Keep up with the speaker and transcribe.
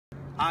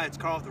Hi, it's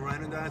Carl with the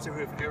Random Dancer. We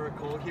have Eric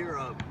Cole here,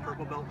 a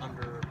purple belt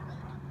under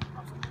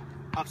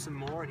Ups and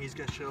More, and he's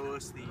going to show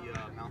us the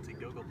mounted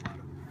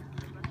gogoplata.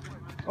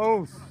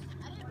 Oh.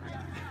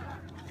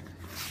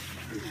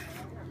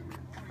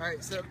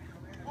 Alright, so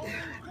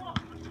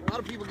a lot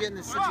of people get in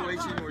this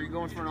situation where you're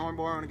going for an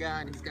armbar on a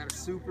guy and he's got a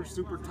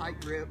super tight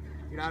grip.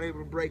 You're not able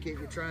to break it.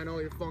 You're trying all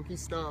your funky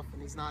stuff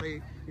and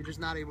you're just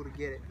not able to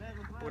get it.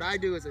 What I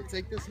do is I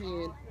take this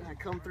hand and I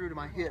come through to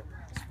my hip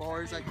as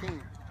far as I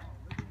can.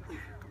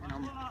 And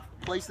I'm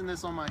placing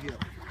this on my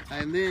hip.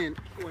 And then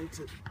going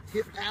to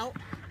hip out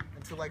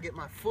until I get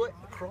my foot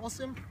across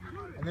him.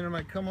 And then I'm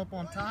going to come up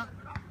on top,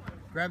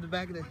 grab the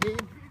back of the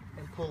head,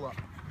 and pull up.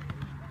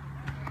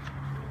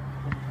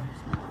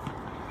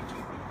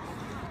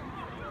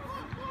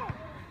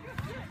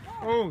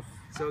 Oh.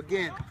 So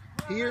again,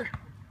 here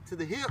to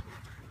the hip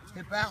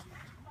out,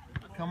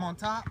 come on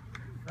top.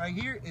 Right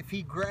here, if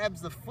he grabs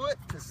the foot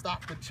to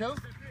stop the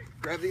choke,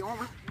 grab the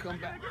armor, come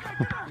back.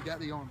 You got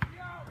the armor.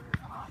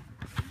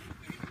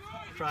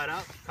 Try it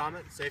out,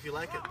 comment, say if you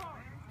like it.